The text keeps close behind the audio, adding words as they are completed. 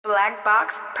Black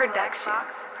Box Productions.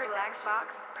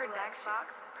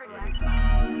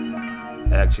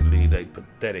 Actually, they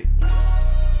pathetic.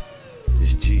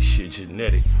 This G shit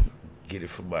genetic. Get it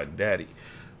from my daddy.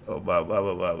 Oh, my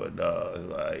dog.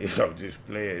 Like, I'm just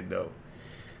playing though.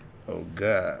 Oh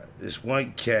God, this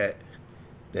one cat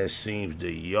that seems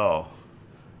to yaw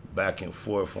back and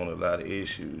forth on a lot of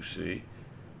issues. See,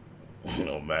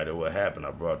 no matter what happened,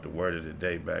 I brought the word of the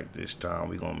day back this time.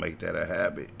 We gonna make that a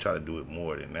habit. Try to do it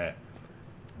more than that.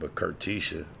 But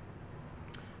Kurtisha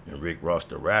and Rick Ross,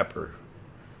 the rapper,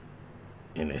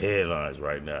 in the headlines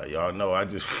right now. Y'all know I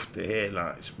just the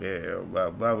headlines, man. Blah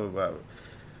blah blah blah.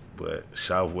 But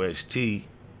Southwest T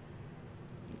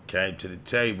came to the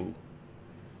table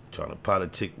trying to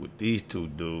politic with these two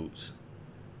dudes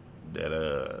that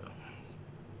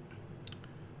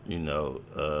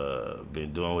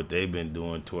been doing what they've been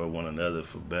doing toward one another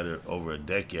for better over a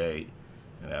decade.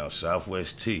 And now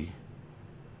Southwest T,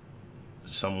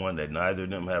 someone that neither of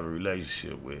them have a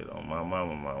relationship with, on my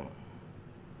mama.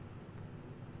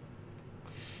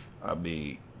 I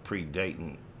be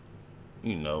predating,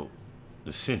 the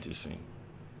sentencing.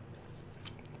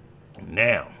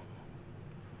 Now,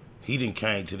 he done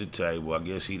came to the table. I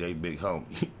guess he they big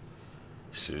homie.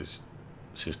 since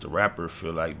the rapper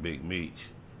feel like Big Meech.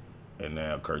 And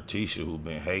now Kurtisha, who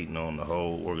been hating on the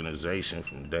whole organization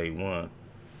from day one,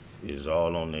 is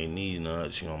all on their knee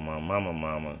nuts, my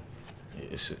mama.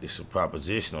 It's a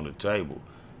proposition on the table.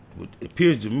 It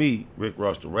appears to me Rick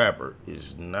Ross, the rapper,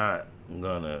 is not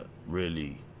gonna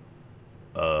really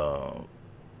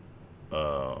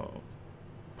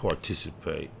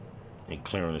participate in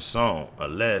clearing the song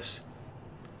unless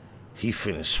he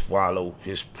finna swallow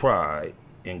his pride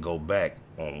and go back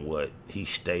on what he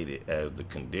stated as the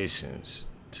conditions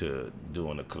to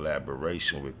doing a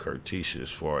collaboration with Kurtisha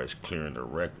as far as clearing the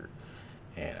record.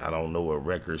 And I don't know what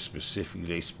record specifically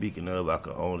they speaking of. I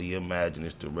can only imagine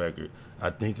it's the record I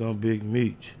Think I'm Big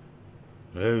Meech.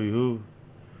 Maybe who?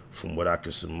 From what I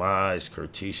can surmise,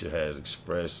 Kurtisha has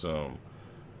expressed some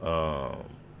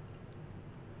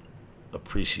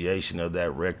appreciation of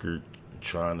that record,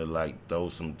 trying to throw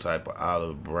some type of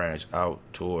olive branch out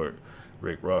toward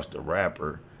Rick Ross, the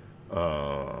rapper,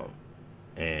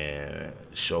 and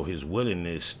show his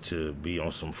willingness to be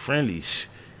on some friendlies.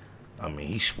 I mean,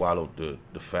 he swallowed the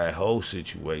Fat Hole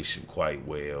situation quite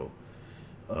well,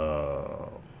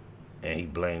 and he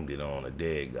blamed it on a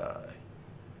dead guy.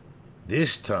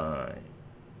 This time,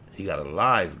 he got a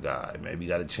live guy. Maybe he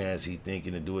got a chance he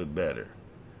thinking to do it better.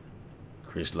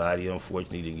 Chris Lighty,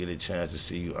 unfortunately, didn't get a chance to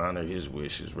see you honor his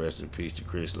wishes. Rest in peace to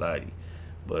Chris Lighty.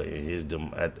 But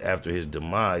after his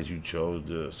demise, you chose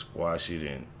to squash it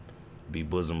and be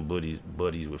bosom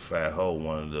buddies with Fat Ho,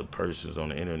 one of the persons on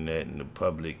the internet and the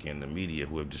public and the media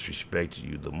who have disrespected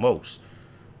you the most.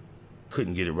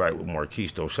 Couldn't get it right with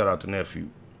Marquise, though. Shout out to Nephew.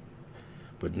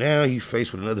 But now he's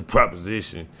faced with another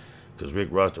proposition because Rick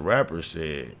Ross, the rapper,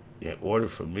 said, in order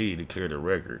for me to clear the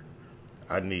record,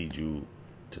 I need you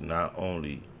to not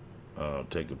only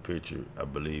take a picture, I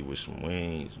believe, with some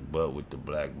wings, but with the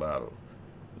black bottle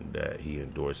that he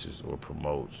endorses or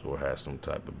promotes or has some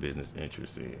type of business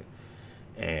interest in.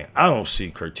 And I don't see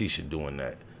Kurtisha doing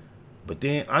that. But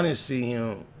then I didn't see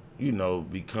him,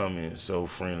 becoming so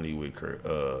friendly with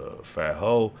Fat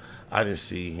Ho. I didn't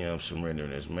see him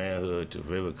surrendering his manhood to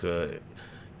Vivica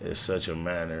in such a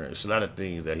manner. It's a lot of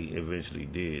things that he eventually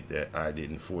did that I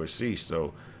didn't foresee.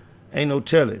 So ain't no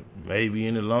telling. Maybe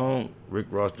in the long, Rick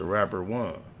Ross, the rapper,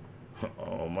 won.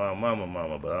 Oh, my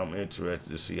mama, but I'm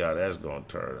interested to see how that's going to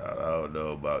turn out. I don't know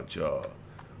about y'all.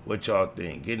 What y'all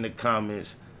think? Get in the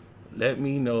comments. Let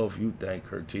me know if you think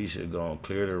Kurtisha going to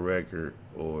clear the record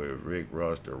or if Rick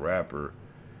Ross, the rapper,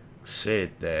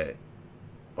 said that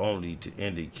only to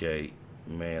indicate,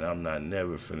 man, I'm not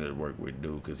never finna work with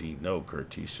dude because he know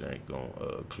Kurtisha ain't going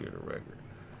to clear the record.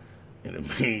 In the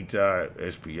meantime,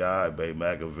 SPI, Bay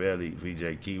Machiavelli,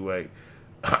 VJ Keyway,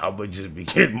 I'ma just be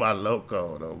getting my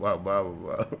loco on my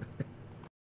mama.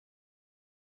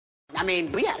 I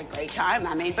mean, we had a great time.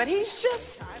 But he's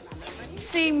just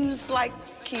seems like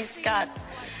he's got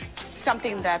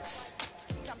something that's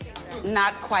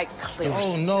not quite clear.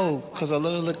 Oh no, because I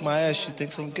let her lick my ass, she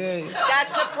thinks I'm gay.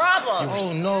 That's the problem.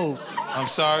 Oh no. I'm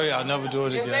sorry, I'll never do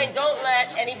it again. You say don't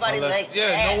let anybody lick your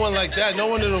Yeah, ass. no one like that. No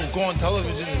one that'll go on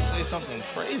television and say something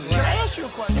crazy. Can I ask you a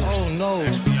question? Oh no.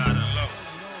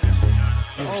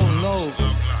 Oh no.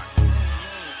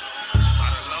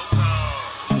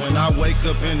 When I wake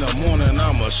up in the morning,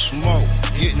 I'ma smoke.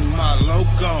 Getting my loc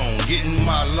on, getting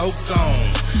my loc on.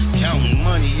 Counting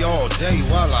money all day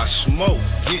while I smoke.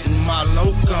 Getting my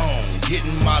loc on,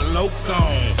 getting my loc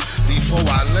on. Before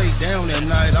I lay down at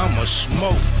night, I'ma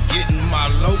smoke. Getting my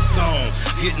loc on,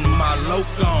 getting my loc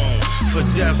on. For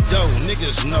death dough,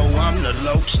 niggas know I'm the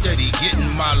loc. Steady getting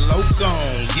my loc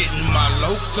on, getting my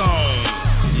loc on.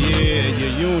 Yeah,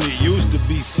 your unit used to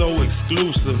be so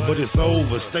exclusive, but it's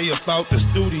over. Stay up out the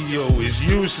studio, it's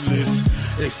useless.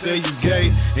 They say you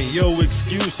gay and your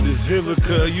excuses.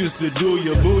 Vivica used to do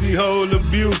your booty hole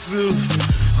abusive.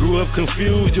 Grew up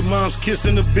confused, your mom's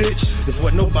kissing a bitch. If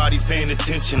what nobody paying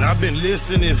attention, I've been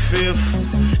listening.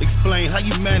 Fifth, explain how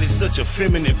you manage such a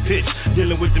feminine pitch,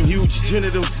 dealing with them huge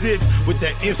genital zits with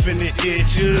that infinite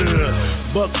itch.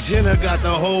 Buck Jenner got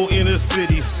the whole inner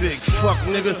city sick. Fuck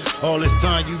nigga, all this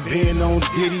time you been on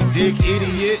Diddy dick,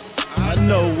 idiot. I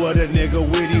know what a nigga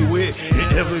witty with,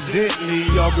 and evidently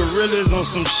y'all gorillas on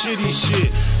some shitty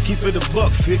shit. Keep it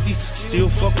 $1.50, still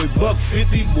fuck with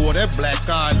 $1.50. Boy, that black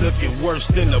eye looking worse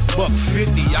than a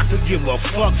 $1.50. I could give a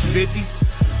fuck 50.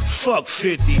 Fuck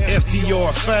 50,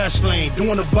 FDR fast lane,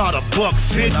 doing about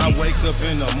 $1.50. When I wake up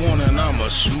in the morning, I'ma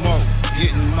smoke.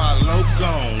 Getting my loc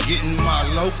on, getting my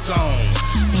loc on.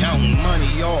 Counting money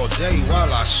all day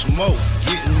while I smoke.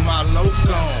 Getting my loc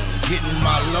on, getting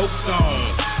my loc on.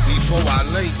 Before I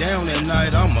lay down at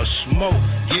night, I'ma smoke.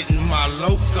 Getting my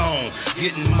loc on,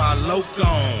 getting my loc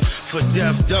on. For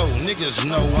death dough, niggas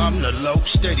know I'm the loc.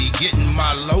 Steady getting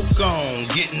my loc on,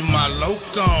 getting my loc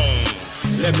on.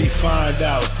 Let me find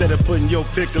out, instead of putting your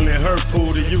pickle in her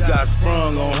pooter, you got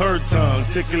sprung on her tongue,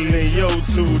 tickling your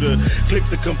tutor. Click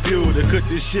the computer, could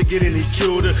this shit get any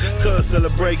cuter? Cuz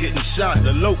celebrate getting shot,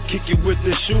 the loc kick it with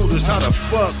the shooters. How the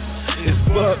fuck is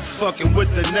Buck fucking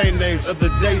with the nay-nays? Other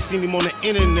day seen him on the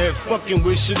internet fucking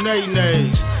with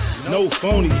Sinead-nays. No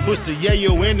phonies, push the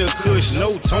yayo in the kush,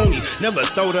 no Tony. Never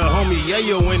throw the homie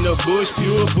yayo in the bush,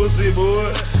 pure pussy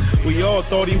boy. We all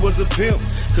thought he was a pimp,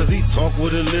 cause he talk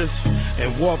with a lisp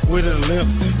and walk with a limp.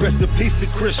 Rest in peace to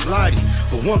Chris Lighty.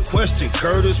 But one question,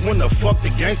 Curtis, when the fuck the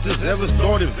gangsters ever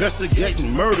start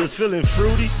investigating murders? Feeling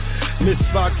fruity? Miss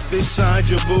Fox bitch shined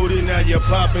your booty, now you're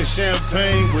popping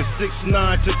champagne with 6'9"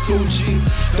 to Coochie.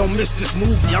 Don't miss this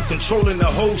movie, I'm controlling the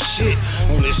whole shit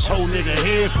on this whole nigga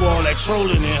head for all that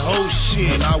trolling and whole shit.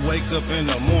 When I wake up in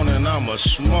the morning, I'ma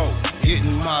smoke.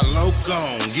 Getting my loc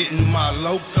on, getting my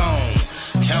loc on.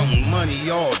 Counting money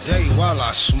all day while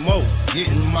I smoke.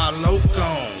 Getting my loc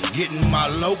on, getting my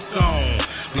loc on.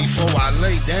 Before I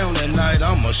lay down at night,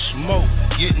 I'ma smoke.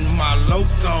 Getting my loc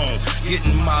on,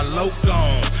 getting my loc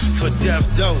on. For death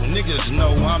dough, niggas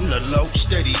know I'm the loc.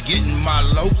 Steady getting my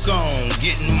loc on,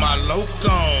 getting my loc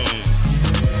on.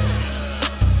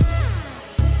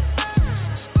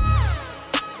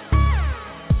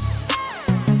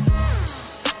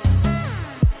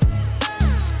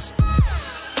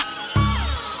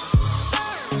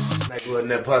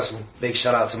 Net Hustle. Big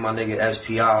shout out to my nigga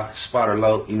SPI, Spotter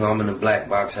Loc. You know I'm in the black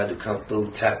box, had to come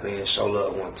through, tap in, show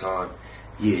love one time.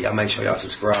 Yeah, y'all make sure y'all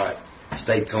subscribe.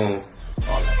 Stay tuned.